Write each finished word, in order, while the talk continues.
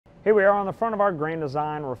Here we are on the front of our Grand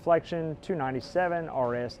Design Reflection 297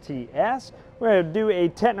 RSTS. We're going to do a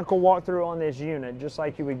technical walkthrough on this unit, just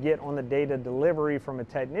like you would get on the data delivery from a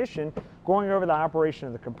technician, going over the operation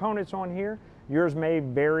of the components on here. Yours may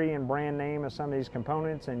vary in brand name of some of these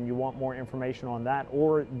components, and you want more information on that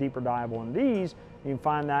or deeper dive on these, you can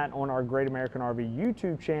find that on our Great American RV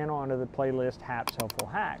YouTube channel under the playlist Hap's Helpful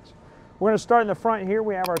Hacks. We're going to start in the front here.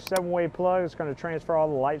 We have our 7-way plug. It's going to transfer all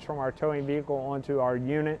the lights from our towing vehicle onto our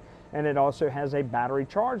unit, and it also has a battery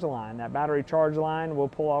charge line. That battery charge line will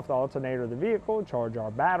pull off the alternator of the vehicle, charge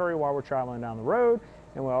our battery while we're traveling down the road,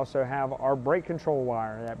 and we also have our brake control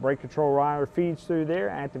wire. That brake control wire feeds through there,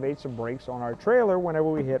 activates the brakes on our trailer whenever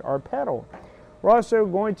we hit our pedal. We're also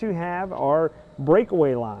going to have our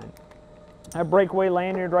breakaway line. That breakaway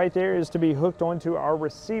lanyard right there is to be hooked onto our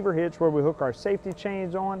receiver hitch where we hook our safety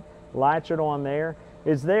chains on, latch it on there.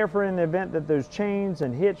 It's there for in the event that those chains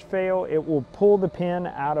and hitch fail, it will pull the pin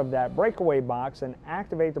out of that breakaway box and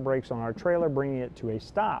activate the brakes on our trailer, bringing it to a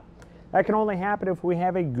stop. That can only happen if we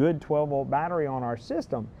have a good 12-volt battery on our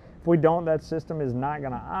system. If we don't, that system is not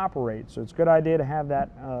going to operate. So it's a good idea to have that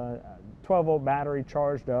 12-volt battery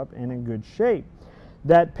charged up and in good shape.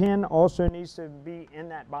 That pin also needs to be in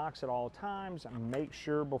that box at all times. Make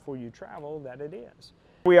sure before you travel that it is.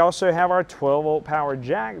 We also have our 12-volt power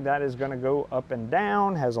jack that is going to go up and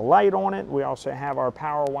down, has a light on it. We also have our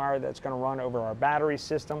power wire that's going to run over our battery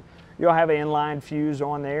system. You'll have an inline fuse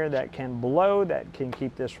on there that can blow, that can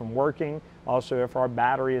keep this from working. Also, if our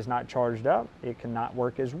battery is not charged up, it cannot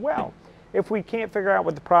work as well. If we can't figure out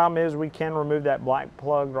what the problem is, we can remove that black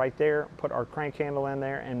plug right there, put our crank handle in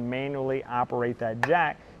there, and manually operate that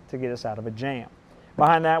jack to get us out of a jam.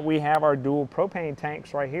 Behind that, we have our dual propane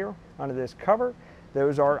tanks right here under this cover.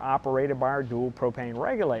 Those are operated by our dual propane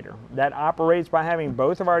regulator. That operates by having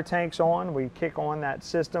both of our tanks on. We kick on that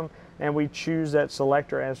system and we choose that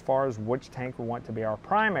selector as far as which tank we want to be our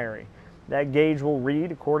primary. That gauge will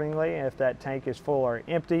read accordingly if that tank is full or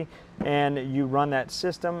empty, and you run that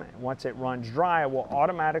system. Once it runs dry, it will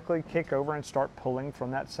automatically kick over and start pulling from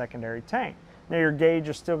that secondary tank. Now your gauge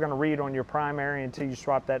is still going to read on your primary until you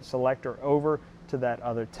swap that selector over to that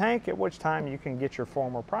other tank, at which time you can get your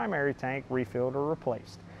former primary tank refilled or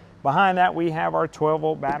replaced. Behind that, we have our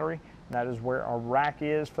 12-volt battery. That is where our rack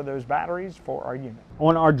is for those batteries for our unit.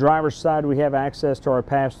 On our driver's side, we have access to our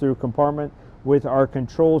pass-through compartment with our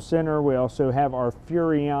control center. We also have our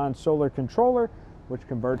Furrion solar controller, which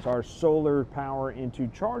converts our solar power into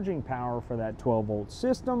charging power for that 12-volt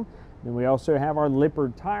system. Then we also have our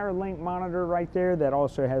Lippert tire link monitor right there that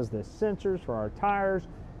also has the sensors for our tires.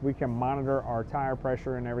 We can monitor our tire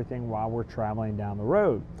pressure and everything while we're traveling down the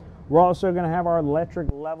road. We're also going to have our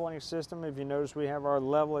electric leveling system. If you notice, we have our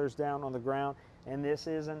levelers down on the ground, and this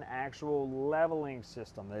is an actual leveling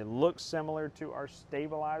system. They look similar to our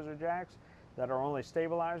stabilizer jacks that are only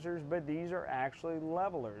stabilizers, but these are actually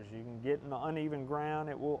levelers. You can get in the uneven ground,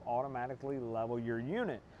 it will automatically level your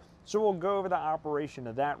unit. So we'll go over the operation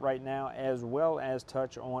of that right now, as well as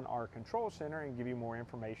touch on our control center and give you more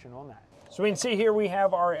information on that. So we can see here we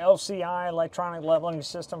have our LCI electronic leveling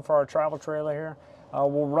system for our travel trailer here.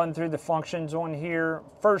 We'll run through the functions on here.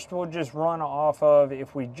 First, we'll just run off of,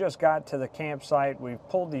 if we just got to the campsite, we've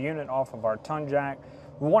pulled the unit off of our ton jack.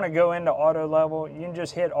 We want to go into auto level. You can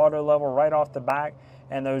just hit auto level right off the back,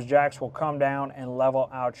 and those jacks will come down and level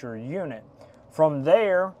out your unit. From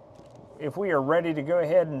there, if we are ready to go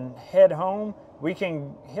ahead and head home, we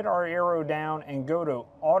can hit our arrow down and go to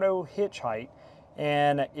auto hitch height,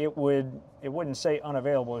 and it wouldn't say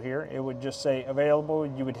unavailable here. It would just say available.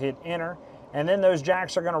 You would hit enter, and then those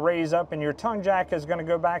jacks are going to raise up, and your tongue jack is going to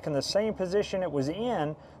go back in the same position it was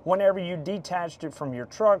in whenever you detached it from your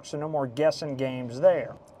truck, so no more guessing games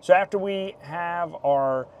there. So after we have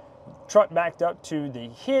our truck backed up to the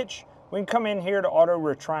hitch, we can come in here to auto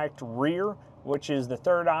retract rear, which is the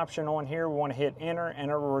third option on here. We want to hit enter,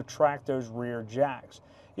 and it will retract those rear jacks.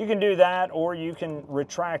 You can do that, or you can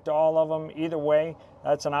retract all of them. Either way,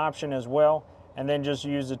 that's an option as well. And then just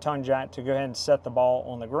use the tongue jack to go ahead and set the ball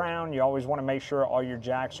on the ground. You always want to make sure all your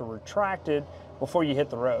jacks are retracted before you hit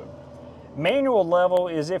the road. Manual level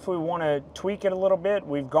is if we want to tweak it a little bit.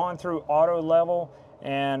 We've gone through auto level,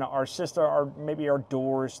 and our system, or maybe our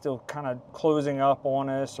door is still kind of closing up on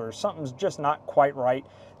us, or something's just not quite right.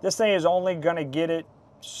 This thing is only going to get it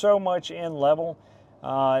so much in level.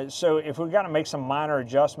 So if we've got to make some minor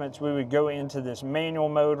adjustments, we would go into this manual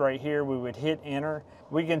mode right here. We would hit enter.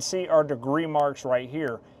 We can see our degree marks right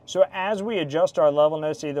here. So as we adjust our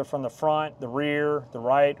levelness, either from the front, the rear, the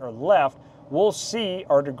right, or left, we'll see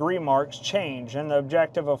our degree marks change. And the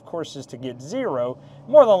objective, of course, is to get 0.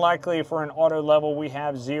 More than likely, if we're in auto level, we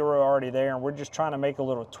have 0 already there, and we're just trying to make a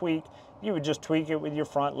little tweak. You would just tweak it with your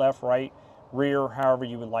front, left, right, rear, however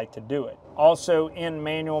you would like to do it. Also, in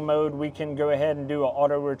manual mode, we can go ahead and do an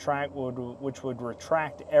auto retract, which would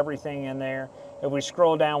retract everything in there. If we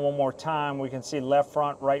scroll down one more time, we can see left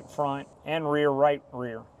front, and rear, right,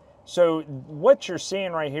 rear. So what you're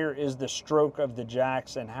seeing right here is the stroke of the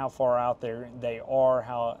jacks and how far out there they are,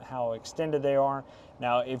 how extended they are.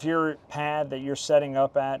 Now, if your pad that you're setting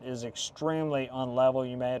up at is extremely unlevel,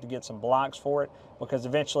 you may have to get some blocks for it, because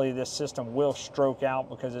eventually this system will stroke out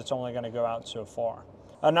because it's only going to go out so far.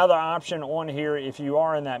 Another option on here, if you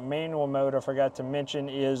are in that manual mode, I forgot to mention,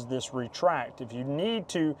 is this retract. If you need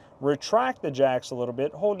to retract the jacks a little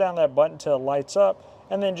bit, hold down that button till it lights up,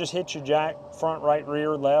 and then just hit your jack, front, right,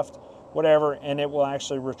 rear, left, whatever, and it will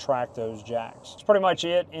actually retract those jacks. That's pretty much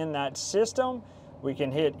it in that system. We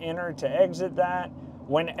can hit enter to exit that.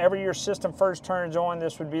 Whenever your system first turns on,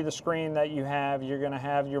 this would be the screen that you have. You're going to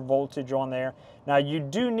have your voltage on there. Now, you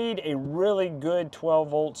do need a really good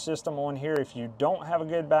 12-volt system on here. If you don't have a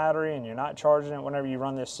good battery and you're not charging it whenever you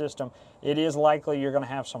run this system, it is likely you're going to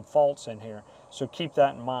have some faults in here. So keep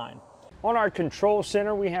that in mind. On our control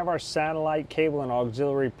center, we have our satellite cable and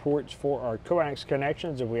auxiliary ports for our coax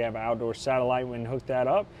connections. If we have outdoor satellite, we can hook that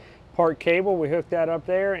up. Park cable, we hook that up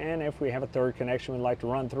there, and if we have a third connection we'd like to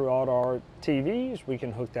run through all our TVs, we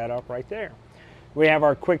can hook that up right there. We have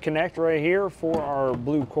our quick connect right here for our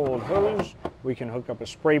blue coiled hose. We can hook up a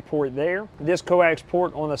spray port there. This coax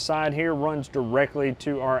port on the side here runs directly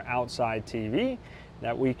to our outside TV,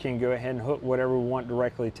 that we can go ahead and hook whatever we want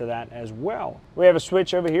directly to that as well. We have a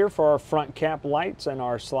switch over here for our front cap lights and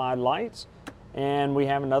our slide lights. And we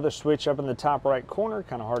have another switch up in the top right corner,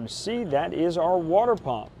 kind of hard to see. That is our water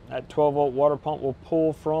pump. That 12-volt water pump will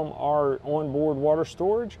pull from our onboard water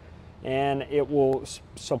storage, and it will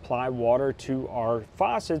supply water to our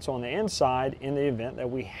faucets on the inside in the event that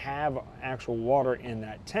we have actual water in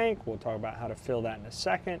that tank. We'll talk about how to fill that in a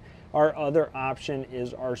second. Our other option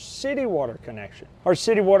is our city water connection. Our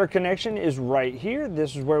city water connection is right here.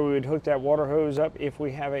 This is where we would hook that water hose up. If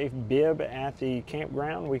we have a bib at the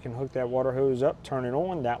campground, we can hook that water hose up, turn it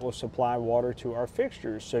on. That will supply water to our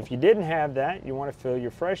fixtures. So if you didn't have that, you want to fill your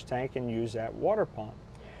fresh tank and use that water pump.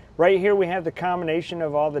 Right here we have the combination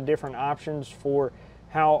of all the different options for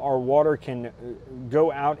how our water can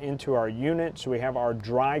go out into our unit. So we have our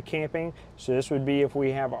dry camping. So this would be if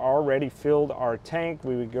we have already filled our tank,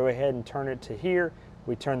 we would go ahead and turn it to here.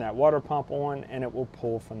 We turn that water pump on and it will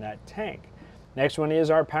pull from that tank. Next one is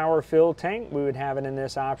our power fill tank. We would have it in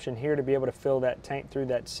this option here to be able to fill that tank through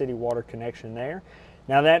that city water connection there.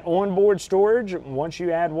 Now that onboard storage, once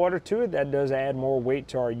you add water to it, that does add more weight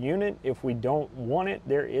to our unit. If we don't want it,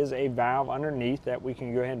 there is a valve underneath that we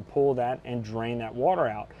can go ahead and pull that and drain that water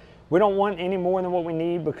out. We don't want any more than what we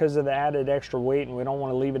need because of the added extra weight, and we don't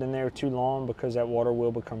want to leave it in there too long because that water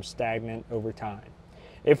will become stagnant over time.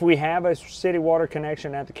 If we have a city water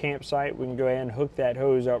connection at the campsite, we can go ahead and hook that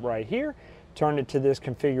hose up right here, turn it to this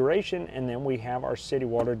configuration, and then we have our city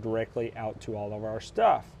water directly out to all of our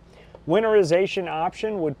stuff. Winterization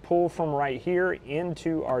option would pull from right here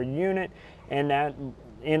into our unit, and that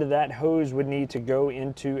end of that hose would need to go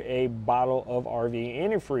into a bottle of RV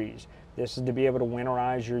antifreeze. This is to be able to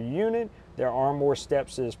winterize your unit. There are more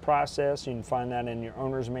steps to this process. You can find that in your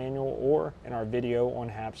owner's manual or in our video on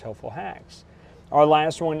HAP's Helpful Hacks. Our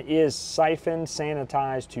last one is siphon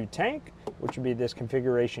sanitize to tank, which would be this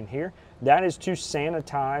configuration here. That is to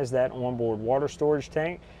sanitize that onboard water storage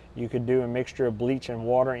tank. You could do a mixture of bleach and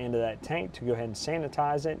water into that tank to go ahead and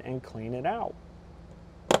sanitize it and clean it out.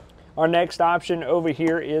 Our next option over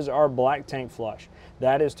here is our black tank flush.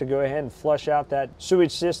 That is to go ahead and flush out that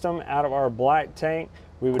sewage system out of our black tank.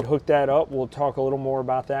 We would hook that up. We'll talk a little more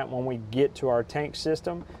about that when we get to our tank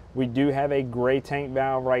system. We do have a gray tank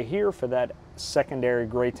valve right here for that secondary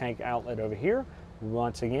gray tank outlet over here.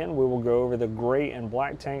 Once again, we will go over the gray and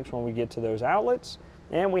black tanks when we get to those outlets.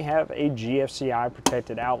 And we have a GFCI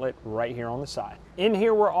protected outlet right here on the side. In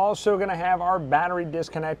here, we're also gonna have our battery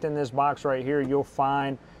disconnect in this box right here. You'll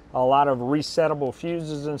find a lot of resettable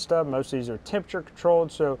fuses and stuff. Most of these are temperature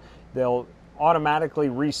controlled, so they'll automatically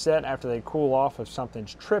reset after they cool off if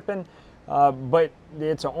something's tripping. But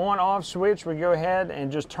it's an on-off switch. We go ahead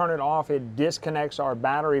and just turn it off. It disconnects our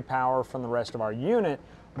battery power from the rest of our unit.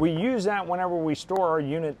 We use that whenever we store our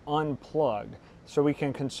unit unplugged, so we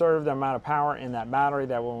can conserve the amount of power in that battery,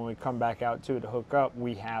 that when we come back out to it to hook up,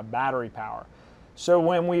 we have battery power. So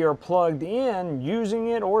when we are plugged in, using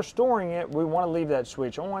it or storing it, we want to leave that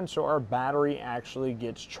switch on so our battery actually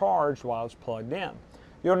gets charged while it's plugged in.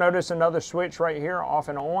 You'll notice another switch right here, off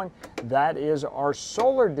and on. That is our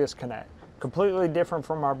solar disconnect. Completely different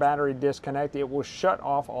from our battery disconnect. It will shut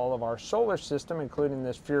off all of our solar system, including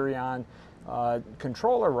this Furrion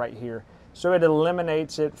controller right here. So it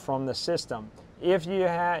eliminates it from the system. If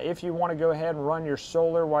you want to go ahead and run your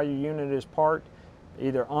solar while your unit is parked,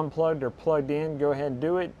 either unplugged or plugged in, go ahead and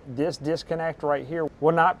do it. This disconnect right here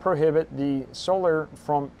will not prohibit the solar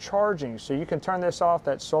from charging. So you can turn this off,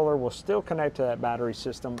 that solar will still connect to that battery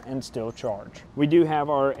system and still charge. We do have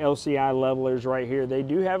our LCI levelers right here. They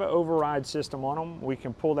do have an override system on them. We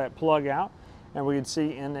can pull that plug out, and we can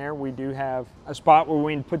see in there we do have a spot where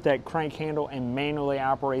we can put that crank handle and manually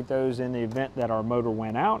operate those in the event that our motor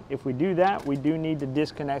went out. If we do that, we do need to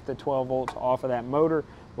disconnect the 12 volts off of that motor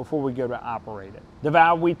before we go to operate it. The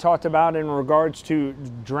valve we talked about in regards to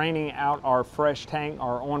draining out our fresh tank,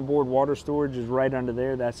 our onboard water storage, is right under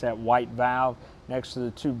there. That's that white valve next to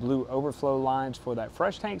the two blue overflow lines for that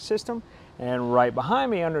fresh tank system. And right behind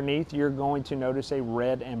me underneath, you're going to notice a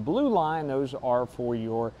red and blue line. Those are for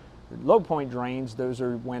your low point drains. Those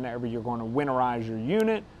are whenever you're going to winterize your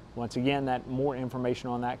unit. Once again, that more information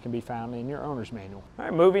on that can be found in your owner's manual. All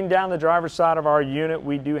right, moving down the driver's side of our unit,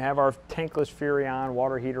 we do have our tankless Furrion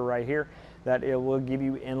water heater right here. That it will give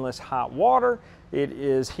you endless hot water. It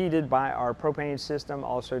is heated by our propane system,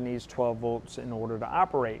 also needs 12 volts in order to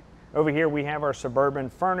operate. Over here we have our Suburban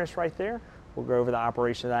furnace right there. We'll go over the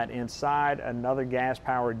operation of that inside. Another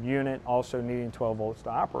gas-powered unit, also needing 12 volts to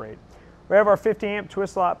operate. We have our 50 amp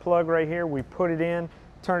twist lock plug right here. We put it in,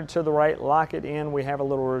 turn it to the right, lock it in. We have a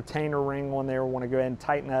little retainer ring on there. We want to go ahead and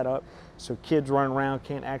tighten that up so kids running around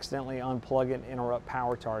can't accidentally unplug it and interrupt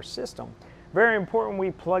power to our system. Very important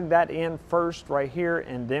we plug that in first right here,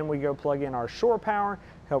 and then we go plug in our shore power,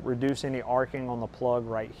 help reduce any arcing on the plug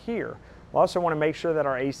right here. We also want to make sure that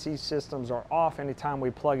our AC systems are off anytime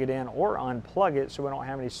we plug it in or unplug it so we don't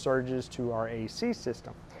have any surges to our AC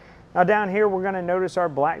system. Now down here we're going to notice our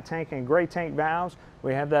black tank and gray tank valves.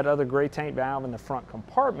 We have that other gray tank valve in the front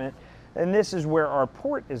compartment, and this is where our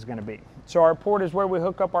port is going to be. So our port is where we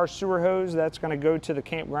hook up our sewer hose. That's going to go to the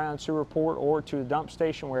campground sewer port or to the dump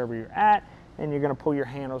station wherever you're at, and you're going to pull your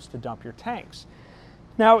handles to dump your tanks.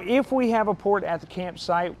 Now if we have a port at the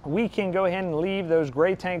campsite, we can go ahead and leave those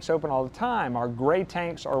gray tanks open all the time. Our gray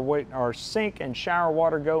tanks are what our sink and shower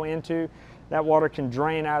water go into. That water can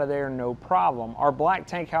drain out of there, no problem. Our black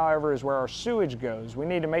tank, however, is where our sewage goes. We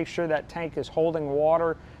need to make sure that tank is holding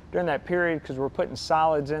water during that period because we're putting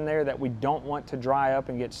solids in there that we don't want to dry up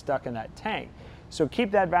and get stuck in that tank. So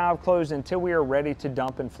keep that valve closed until we are ready to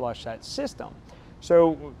dump and flush that system.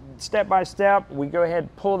 So step by step, we go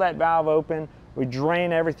ahead, pull that valve open, we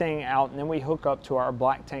drain everything out, and then we hook up to our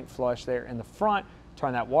black tank flush there in the front,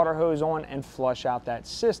 turn that water hose on, and flush out that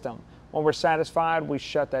system. When we're satisfied, we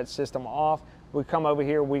shut that system off. We come over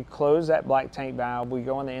here, we close that black tank valve, we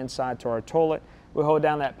go on the inside to our toilet, we hold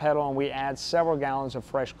down that pedal, and we add several gallons of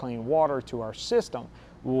fresh, clean water to our system.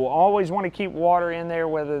 We'll always want to keep water in there,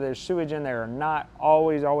 whether there's sewage in there or not.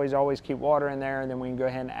 Always, always, always keep water in there, and then we can go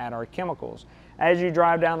ahead and add our chemicals. As you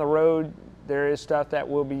drive down the road, there is stuff that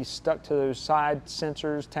will be stuck to those side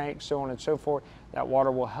sensors, tanks, so on and so forth. That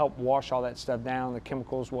water will help wash all that stuff down. The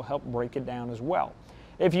chemicals will help break it down as well.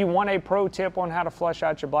 If you want a pro tip on how to flush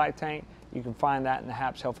out your black tank, you can find that in the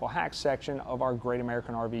Haps Helpful Hacks section of our Great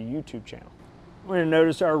American RV YouTube channel. We're going to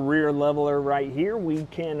notice our rear leveler right here. We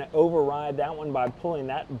can override that one by pulling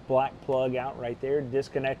that black plug out right there,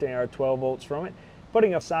 disconnecting our 12 volts from it,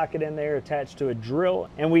 putting a socket in there attached to a drill,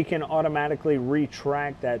 and we can automatically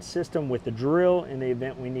retract that system with the drill in the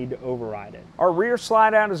event we need to override it. Our rear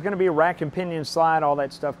slide out is going to be a rack and pinion slide. All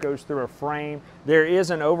that stuff goes through a frame. There is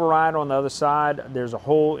an override on the other side. There's a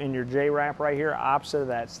hole in your J-wrap right here opposite of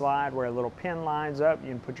that slide where a little pin lines up. You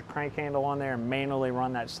can put your crank handle on there and manually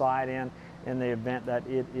run that slide in the event that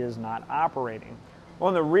it is not operating.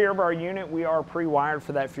 On the rear of our unit, we are pre-wired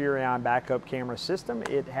for that Furrion backup camera system.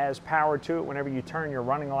 It has power to it whenever you turn your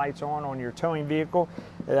running lights on your towing vehicle.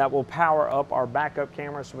 That will power up our backup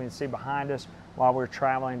camera so we can see behind us while we're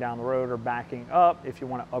traveling down the road or backing up if you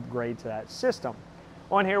want to upgrade to that system.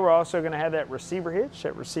 On here, we're also going to have that receiver hitch.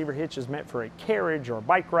 That receiver hitch is meant for a carriage or a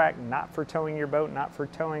bike rack, not for towing your boat, not for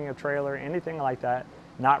towing a trailer, anything like that.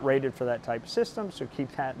 Not rated for that type of system, so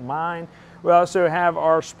keep that in mind. We also have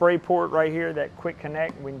our spray port right here, that quick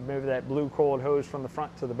connect. We can move that blue coiled hose from the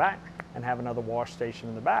front to the back and have another wash station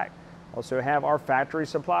in the back. Also have our factory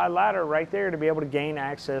supply ladder right there to be able to gain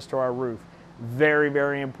access to our roof. Very,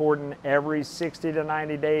 very important. Every 60 to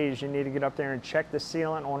 90 days, you need to get up there and check the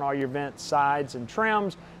sealant on all your vent sides and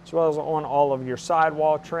trims, as well as on all of your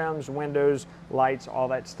sidewall trims, windows, lights, all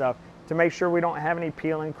that stuff, to make sure we don't have any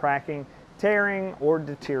peeling, cracking, tearing or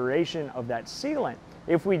deterioration of that sealant.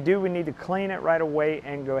 If we do, we need to clean it right away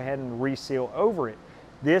and go ahead and reseal over it.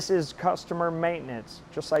 This is customer maintenance.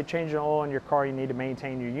 Just like changing oil in your car, you need to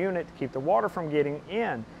maintain your unit to keep the water from getting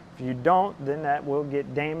in. If you don't, then that will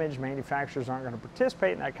get damaged. Manufacturers aren't going to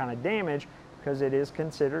participate in that kind of damage because it is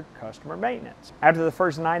considered customer maintenance. After the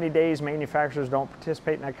first 90 days, manufacturers don't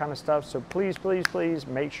participate in that kind of stuff, so please, please, please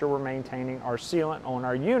make sure we're maintaining our sealant on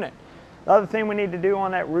our unit. The other thing we need to do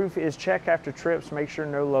on that roof is check after trips, make sure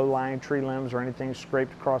no low-lying tree limbs or anything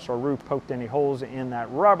scraped across our roof, poked any holes in that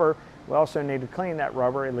rubber. We also need to clean that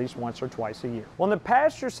rubber at least once or twice a year. On the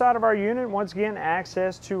passenger side of our unit, once again,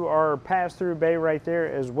 access to our pass-through bay right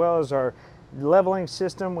there, as well as our leveling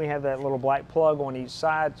system. We have that little black plug on each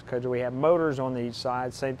side because we have motors on each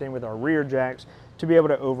side. Same thing with our rear jacks to be able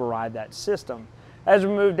to override that system. As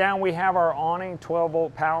we move down, we have our awning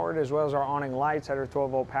 12-volt powered, as well as our awning lights that are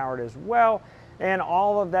 12-volt powered as well. And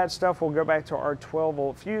all of that stuff will go back to our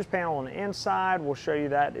 12-volt fuse panel on the inside. We'll show you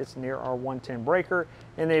that it's near our 110 breaker.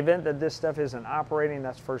 In the event that this stuff isn't operating,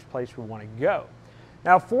 that's the first place we want to go.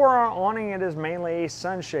 Now, for our awning, it is mainly a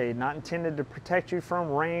sunshade, not intended to protect you from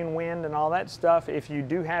rain, wind, and all that stuff. If you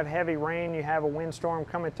do have heavy rain, you have a windstorm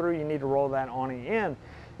coming through, you need to roll that awning in.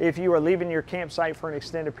 If you are leaving your campsite for an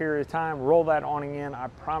extended period of time, roll that awning in. I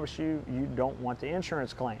promise you, you don't want the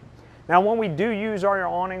insurance claim. Now, when we do use our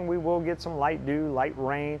awning, we will get some light dew, light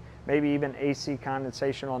rain, maybe even AC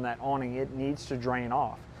condensation on that awning. It needs to drain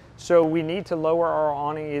off. So we need to lower our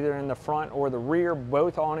awning either in the front or the rear.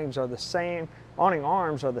 Both awnings are the same. Awning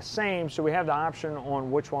arms are the same, so we have the option on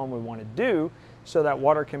which one we want to do so that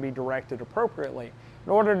water can be directed appropriately.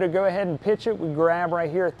 In order to go ahead and pitch it, we grab right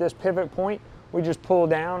here at this pivot point. We just pull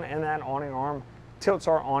down and that awning arm tilts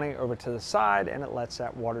our awning over to the side and it lets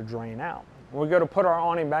that water drain out. When we go to put our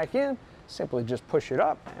awning back in, simply just push it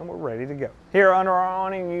up and we're ready to go. Here under our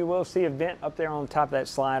awning, you will see a vent up there on the top of that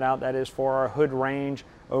slide out. That is for our hood range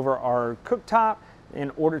over our cooktop.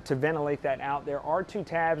 In order to ventilate that out, there are two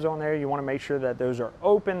tabs on there. You want to make sure that those are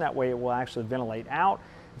open. That way it will actually ventilate out.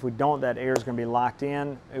 If we don't, that air is going to be locked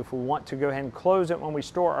in. If we want to go ahead and close it when we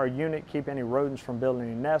store our unit, keep any rodents from building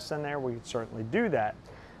any nests in there, we can certainly do that.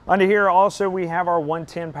 Under here also we have our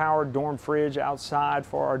 110 powered dorm fridge outside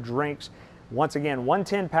for our drinks. Once again,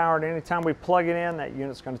 110 powered. Anytime we plug it in, that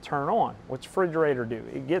unit's going to turn on. What's the refrigerator do?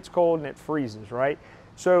 It gets cold and it freezes, right?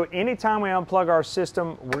 So anytime we unplug our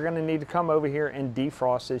system, we're going to need to come over here and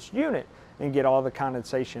defrost this unit and get all the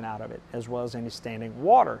condensation out of it, as well as any standing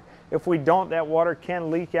water. If we don't, that water can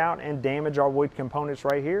leak out and damage our wood components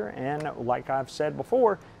right here. And like I've said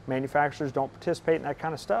before, manufacturers don't participate in that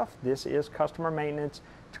kind of stuff. This is customer maintenance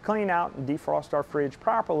to clean out and defrost our fridge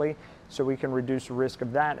properly so we can reduce the risk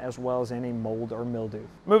of that as well as any mold or mildew.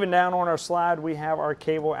 Moving down on our slide, we have our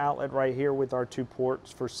cable outlet right here with our 2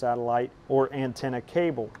 ports for satellite or antenna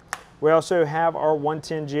cable. We also have our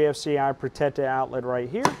 110 GFCI protected outlet right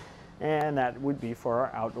here, and that would be for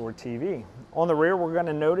our outdoor TV. On the rear, we're going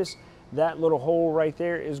to notice that little hole right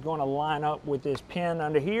there is going to line up with this pin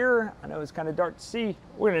under here. I know it's kind of dark to see.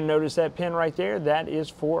 We're going to notice that pin right there. That is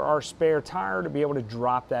for our spare tire to be able to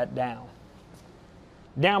drop that down.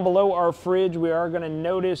 Down below our fridge, we are going to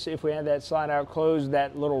notice, if we have that slide out closed,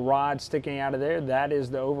 that little rod sticking out of there. That is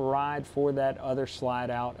the override for that other slide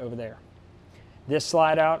out over there. This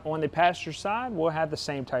slide out on the passenger side will have the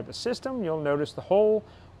same type of system. You'll notice the hole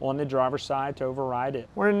on the driver's side to override it.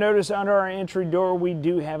 We're going to notice under our entry door, we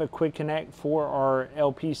do have a quick connect for our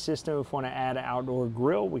LP system. If we want to add an outdoor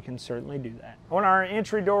grill, we can certainly do that. On our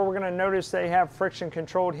entry door, we're going to notice they have friction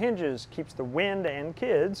controlled hinges. Keeps the wind and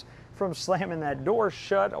kids from slamming that door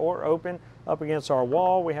shut or open up against our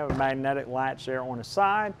wall. We have a magnetic latch there on the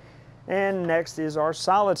side. And next is our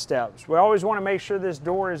solid steps. We always want to make sure this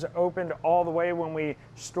door is opened all the way when we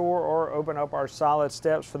store or open up our solid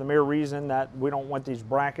steps, for the mere reason that we don't want these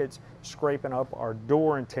brackets scraping up our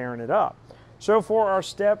door and tearing it up. So for our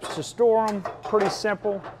steps to store them, pretty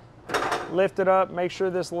simple. Lift it up, make sure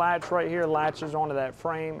this latch right here latches onto that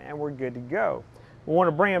frame, and we're good to go. We want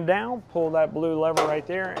to bring them down, pull that blue lever right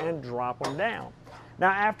there and drop them down. Now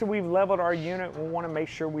after we've leveled our unit, we want to make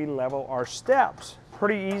sure we level our steps.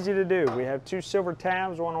 Pretty easy to do. We have 2 silver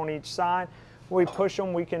tabs, one on each side. When we push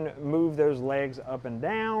them, we can move those legs up and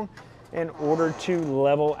down in order to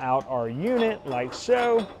level out our unit like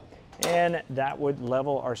so. And that would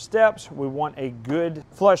level our steps. We want a good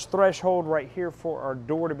flush threshold right here for our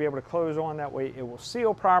door to be able to close on. That way it will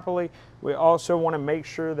seal properly. We also want to make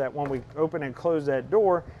sure that when we open and close that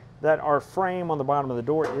door, that our frame on the bottom of the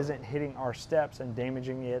door isn't hitting our steps and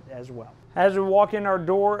damaging it as well. As we walk in our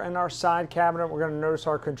door and our side cabinet, we're going to notice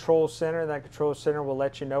our control center. That control center will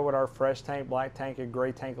let you know what our fresh tank, black tank, and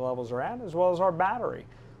gray tank levels are at, as well as our battery.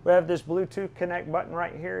 We have this Bluetooth Connect button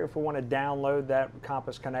right here. If we want to download that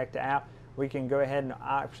Compass Connect app, we can go ahead and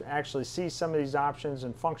actually see some of these options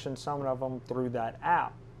and function some of them through that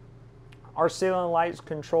app. Our ceiling lights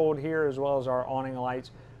controlled here, as well as our awning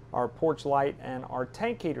lights, our porch light, and our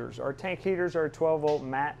tank heaters. Our tank heaters are a 12-volt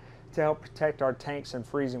mat to help protect our tanks in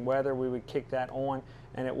freezing weather. We would kick that on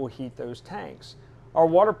and it will heat those tanks. Our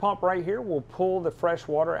water pump right here will pull the fresh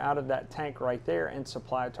water out of that tank right there and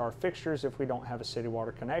supply it to our fixtures if we don't have a city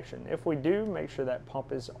water connection. If we do, make sure that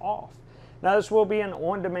pump is off. Now, this will be an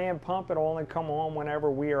on-demand pump. It'll only come on whenever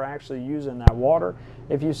we are actually using that water.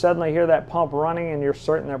 If you suddenly hear that pump running and you're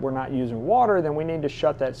certain that we're not using water, then we need to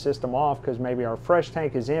shut that system off because maybe our fresh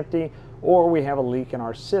tank is empty or we have a leak in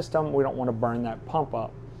our system. We don't want to burn that pump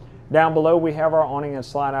up. Down below, we have our awning and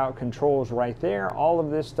slide out controls right there. All of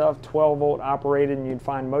this stuff 12-volt operated, and you'd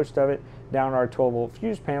find most of it down our 12-volt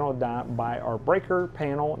fuse panel down by our breaker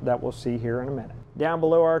panel that we'll see here in a minute. Down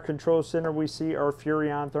below our control center, we see our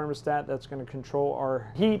Furrion thermostat that's going to control our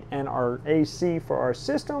heat and our AC for our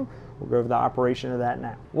system. We'll go over the operation of that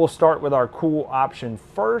now. We'll start with our cool option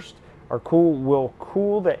first. Our cool will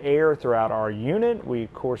cool the air throughout our unit. We,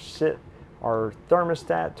 of course, set our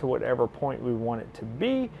thermostat to whatever point we want it to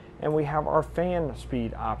be, and we have our fan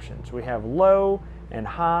speed options. We have low and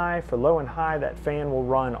high. For low and high, that fan will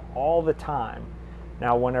run all the time.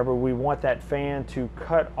 Now, whenever we want that fan to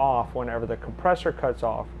cut off, whenever the compressor cuts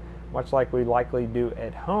off, much like we likely do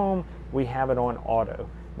at home, we have it on auto.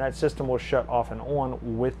 That system will shut off and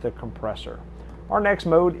on with the compressor. Our next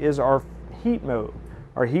mode is our heat mode.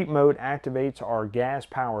 Our heat mode activates our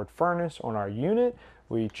gas-powered furnace on our unit.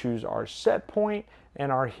 We choose our set point,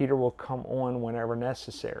 and our heater will come on whenever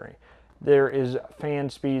necessary. There is fan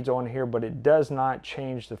speeds on here, but it does not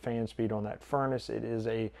change the fan speed on that furnace. It is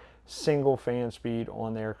a single fan speed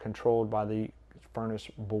on there controlled by the furnace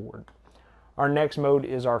board. Our next mode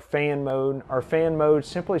is our fan mode. Our fan mode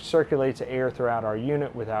simply circulates air throughout our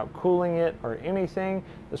unit without cooling it or anything.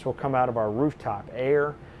 This will come out of our rooftop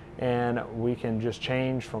air, and we can just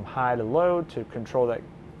change from high to low to control that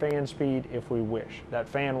fan speed if we wish. That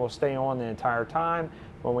fan will stay on the entire time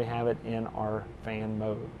when we have it in our fan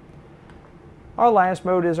mode. Our last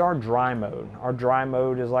mode is our dry mode. Our dry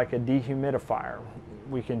mode is like a dehumidifier.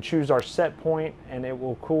 We can choose our set point, and it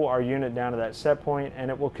will cool our unit down to that set point, and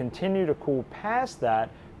it will continue to cool past that,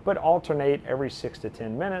 but alternate every 6 to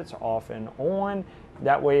 10 minutes off and on.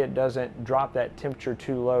 That way it doesn't drop that temperature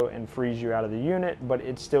too low and freeze you out of the unit, but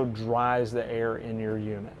it still dries the air in your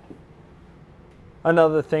unit.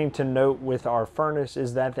 Another thing to note with our furnace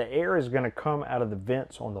is that the air is going to come out of the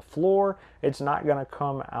vents on the floor. It's not going to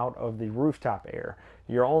come out of the rooftop air.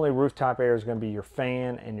 Your only rooftop air is going to be your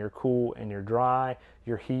fan and your cool and your dry.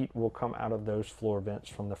 Your heat will come out of those floor vents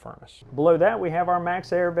from the furnace. Below that, we have our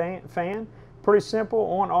max air fan. Pretty simple,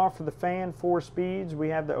 on off for the fan, 4 speeds. We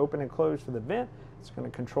have the open and close for the vent. It's going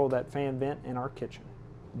to control that fan vent in our kitchen.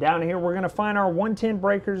 Down here, we're going to find our 110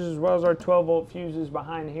 breakers as well as our 12-volt fuses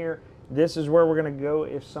behind here. This is where we're going to go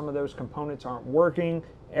if some of those components aren't working.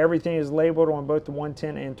 Everything is labeled on both the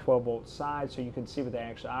 110 and 12-volt side so you can see what they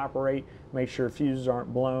actually operate. Make sure fuses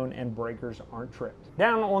aren't blown and breakers aren't tripped.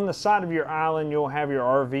 Down on the side of your island, you'll have your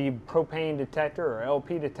RV propane detector or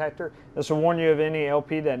LP detector. This will warn you of any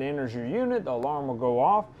LP that enters your unit. The alarm will go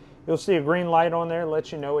off. You'll see a green light on there,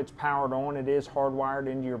 lets you know it's powered on. It is hardwired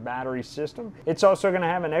into your battery system. It's also going to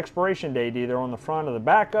have an expiration date either on the front or the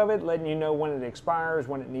back of it, letting you know when it expires,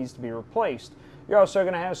 when it needs to be replaced. You're also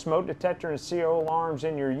going to have smoke detector and CO alarms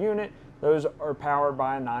in your unit. Those are powered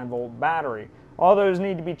by a 9-volt battery. All those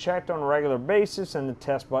need to be checked on a regular basis, and the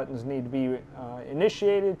test buttons need to be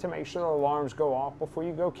initiated to make sure the alarms go off before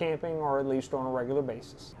you go camping, or at least on a regular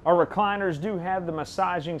basis. Our recliners do have the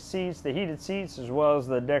massaging seats, the heated seats, as well as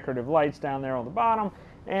the decorative lights down there on the bottom,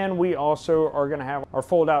 and we also are going to have our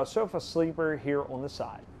fold-out sofa sleeper here on the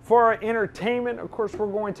side. For our entertainment, of course, we're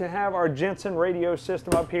going to have our Jensen radio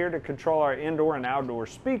system up here to control our indoor and outdoor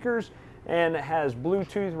speakers, and it has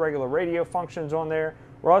Bluetooth regular radio functions on there.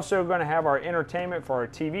 We're also going to have our entertainment for our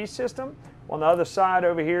TV system. On the other side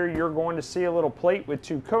over here, you're going to see a little plate with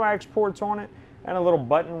 2 coax ports on it and a little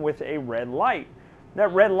button with a red light.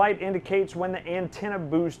 That red light indicates when the antenna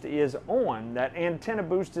boost is on. That antenna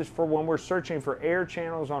boost is for when we're searching for air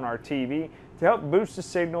channels on our TV to help boost the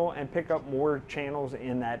signal and pick up more channels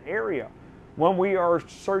in that area. When we are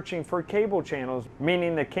searching for cable channels,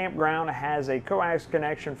 meaning the campground has a coax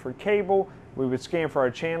connection for cable, we would scan for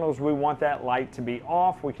our channels. We want that light to be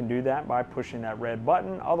off. We can do that by pushing that red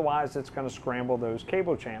button. Otherwise, it's going to scramble those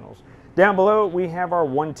cable channels. Down below, we have our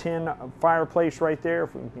 110 fireplace right there.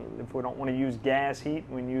 If we don't want to use gas heat,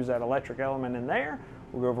 we can use that electric element in there.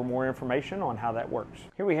 We'll go over more information on how that works.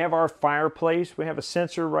 Here we have our fireplace. We have a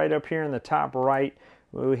sensor right up here in the top right.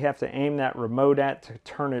 We have to aim that remote at to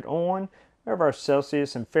turn it on. We have our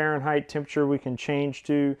Celsius and Fahrenheit temperature we can change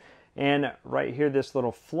to. And right here, this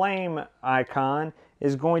little flame icon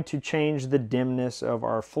is going to change the dimness of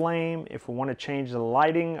our flame. If we want to change the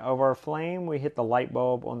lighting of our flame, we hit the light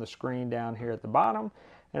bulb on the screen down here at the bottom,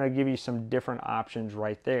 and it'll give you some different options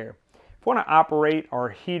right there. If we want to operate our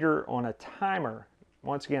heater on a timer,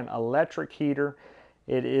 once again, electric heater,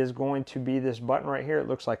 it is going to be this button right here. It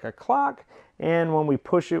looks like a clock, and when we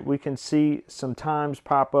push it, we can see some times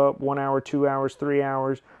pop up: 1 hour, 2 hours, 3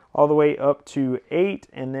 hours, all the way up to 8,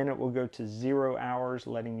 and then it will go to 0 hours,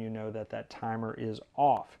 letting you know that that timer is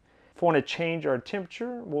off. If we want to change our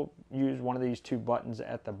temperature, we'll use one of these two buttons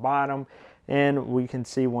at the bottom, and we can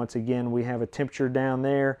see once again we have a temperature down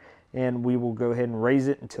there, and we will go ahead and raise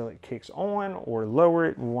it until it kicks on, or lower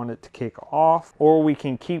it, we want it to kick off, or we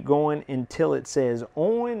can keep going until it says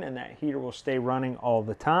on, and that heater will stay running all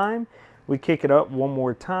the time. We kick it up one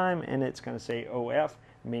more time, and it's going to say OF,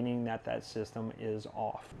 meaning that that system is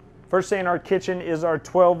off. First thing in our kitchen is our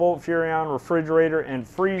 12-volt Furrion refrigerator and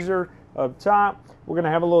freezer up top. We're going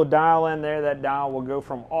to have a little dial in there. That dial will go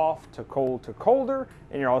from off to colder,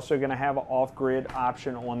 and you're also going to have an off-grid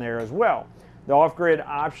option on there as well. The off-grid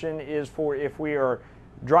option is for if we are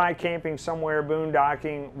dry camping somewhere,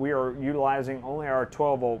 boondocking, we are utilizing only our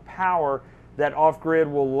 12-volt power. That off-grid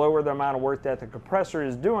will lower the amount of work that the compressor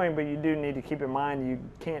is doing, but you do need to keep in mind you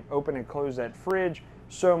can't open and close that fridge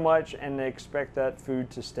so much and expect that food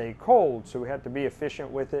to stay cold. So we have to be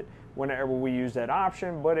efficient with it whenever we use that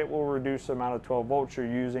option, but it will reduce the amount of 12 volts you're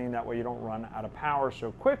using. That way you don't run out of power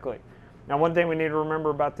so quickly. Now, one thing we need to remember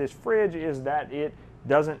about this fridge is that it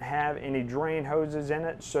doesn't have any drain hoses in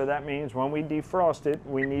it. So that means when we defrost it,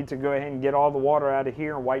 we need to go ahead and get all the water out of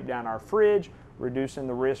here and wipe down our fridge, reducing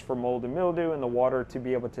the risk for mold and mildew and the water to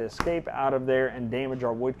be able to escape out of there and damage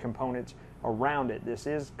our wood components around it. This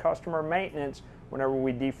is customer maintenance whenever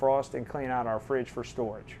we defrost and clean out our fridge for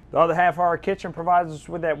storage. The other half of our kitchen provides us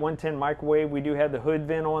with that 110 microwave. We do have the hood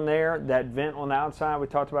vent on there. That vent on the outside we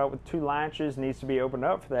talked about with 2 latches needs to be opened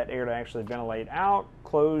up for that air to actually ventilate out.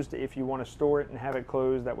 Closed if you want to store it, and have it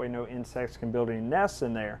closed. That way no insects can build any nests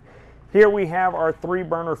in there. Here we have our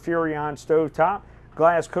 3-burner Furrion stovetop.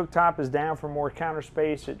 Glass cooktop is down for more counter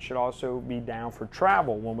space. It should also be down for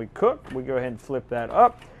travel. When we cook, we go ahead and flip that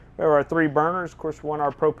up. We have our 3 burners. Of course, when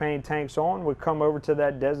our propane tank's on, we come over to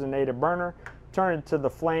that designated burner, turn it to the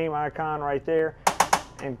flame icon right there,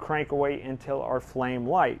 and crank away until our flame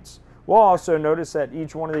lights. We'll also notice that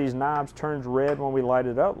each one of these knobs turns red when we light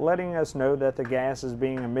it up, letting us know that the gas is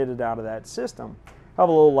being emitted out of that system. I have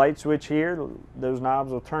a little light switch here. Those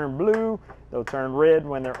knobs will turn blue. They'll turn red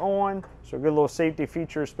when they're on. So a good little safety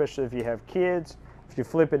feature, especially if you have kids. If you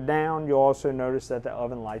flip it down, you'll also notice that the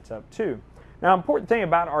oven lights up too. Now, important thing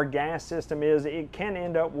about our gas system is it can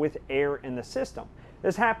end up with air in the system.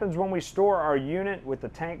 This happens when we store our unit with the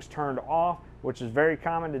tanks turned off, which is very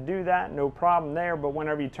common to do that, no problem there, but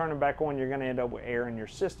whenever you turn them back on, you're going to end up with air in your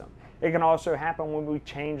system. It can also happen when we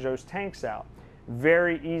change those tanks out.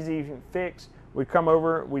 Very easy fix. We come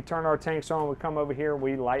over, we turn our tanks on, we come over here,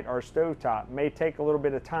 we light our stovetop. It may take a little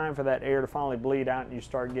bit of time for that air to finally bleed out and you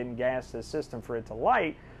start getting gas to the system for it to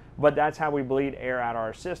light, but that's how we bleed air out of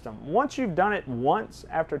our system. Once you've done it once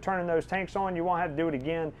after turning those tanks on, you won't have to do it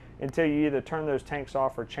again until you either turn those tanks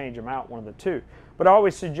off or change them out, one of the two. But I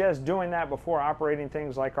always suggest doing that before operating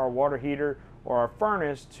things like our water heater or our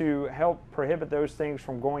furnace to help prohibit those things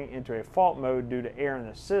from going into a fault mode due to air in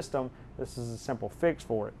the system. This is a simple fix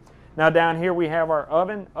for it. Now down here we have our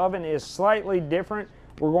oven. Oven is slightly different.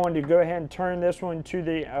 We're going to go ahead and turn this one to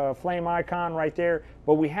the flame icon right there,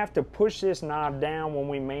 but we have to push this knob down when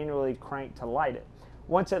we manually crank to light it.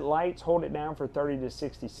 Once it lights, hold it down for 30 to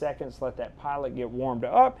 60 seconds, let that pilot get warmed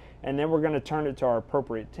up, and then we're going to turn it to our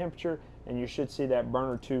appropriate temperature, and you should see that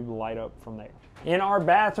burner tube light up from there. In our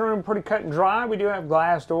bathroom, pretty cut and dry. We do have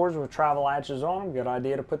glass doors with travel latches on them. Good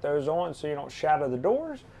idea to put those on so you don't shatter the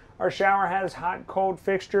doors. Our shower has hot cold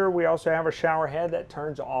fixture. We also have a shower head that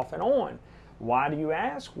turns off and on. Why do you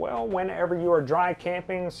ask? Well, whenever you are dry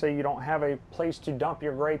camping, so you don't have a place to dump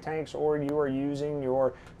your gray tanks, or you are using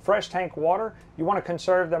your fresh tank water, you want to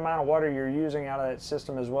conserve the amount of water you're using out of that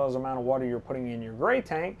system as well as the amount of water you're putting in your gray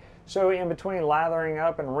tank. So in between lathering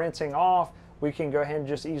up and rinsing off, we can go ahead and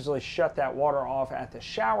just easily shut that water off at the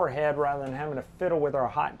shower head rather than having to fiddle with our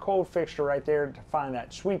hot and cold fixture right there to find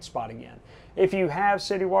that sweet spot again. If you have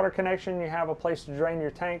city water connection, you have a place to drain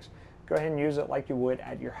your tanks, go ahead and use it like you would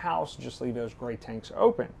at your house. Just leave those gray tanks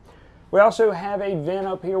open. We also have a vent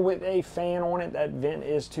up here with a fan on it. That vent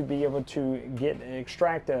is to be able to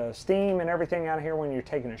extract steam and everything out of here when you're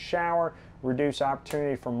taking a shower, reduce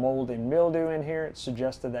opportunity for mold and mildew in here. It's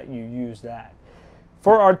suggested that you use that.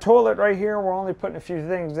 For our toilet right here, we're only putting a few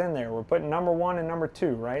things in there. We're putting number 1 and number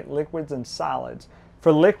 2, right? Liquids and solids.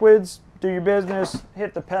 For liquids, do your business,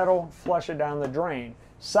 hit the pedal, flush it down the drain.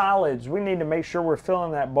 Solids, we need to make sure we're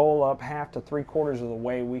filling that bowl up 1/2 to 3/4 of the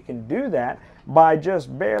way. We can do that by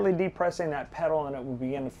just barely depressing that pedal and it will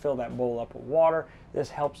begin to fill that bowl up with water.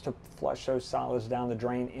 This helps to flush those solids down the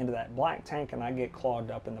drain into that black tank and not get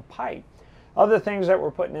clogged up in the pipe. Other things that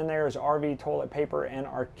we're putting in there is RV toilet paper and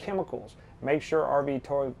our chemicals. Make sure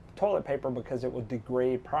RV toilet paper because it will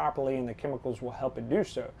degrade properly and the chemicals will help it do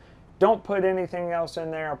so. Don't put anything else in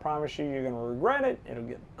there. I promise you, you're going to regret it. It'll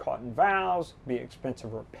get caught in valves, be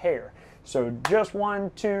expensive repair. So just 1,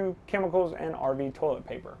 2 chemicals and RV toilet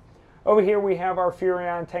paper. Over here we have our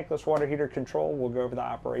Furrion tankless water heater control. We'll go over the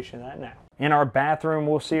operation of that now. In our bathroom,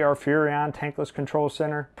 we'll see our Furrion tankless control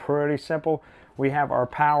center. Pretty simple. We have our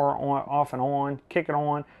power on, off and on, kick it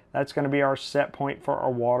on. That's going to be our set point for our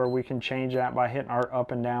water. We can change that by hitting our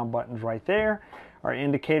up and down buttons right there. Our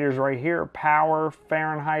indicators right here, power,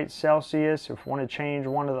 Fahrenheit, Celsius. If we want to change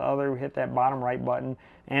one to the other, we hit that bottom right button,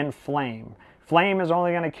 and flame. Flame is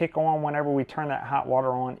only going to kick on whenever we turn that hot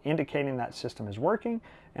water on, indicating that system is working.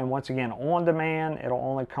 And once again, on demand, it'll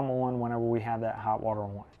only come on whenever we have that hot water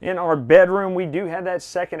on. In our bedroom, we do have that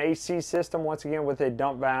second AC system, once again with a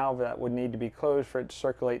dump valve that would need to be closed for it to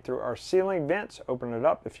circulate through our ceiling vents. Open it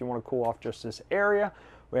up if you want to cool off just this area.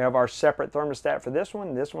 We have our separate thermostat for this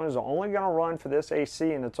one. This one is only going to run for this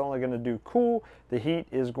AC and it's only going to do cool. The heat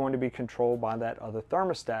is going to be controlled by that other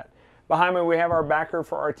thermostat. Behind me we have our backer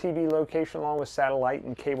for our TV location along with satellite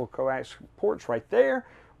and cable coax ports right there.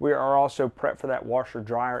 We are also prepped for that washer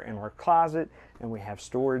dryer in our closet and we have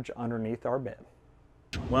storage underneath our bed.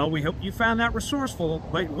 Well, we hope you found that resourceful,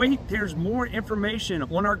 but wait, there's more information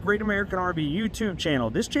on our Great American RV YouTube channel.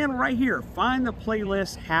 This channel right here, find the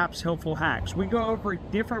playlist Hap's Helpful Hacks. We go over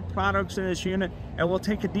different products in this unit and we'll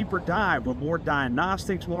take a deeper dive with more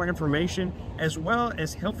diagnostics, more information, as well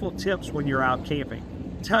as helpful tips when you're out camping.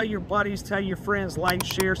 Tell your buddies, tell your friends, like,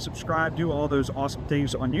 share, subscribe, do all those awesome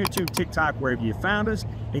things on YouTube, TikTok, wherever you found us,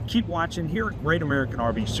 and keep watching here at Great American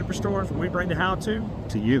RV Superstores, where we bring the how-to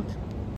you.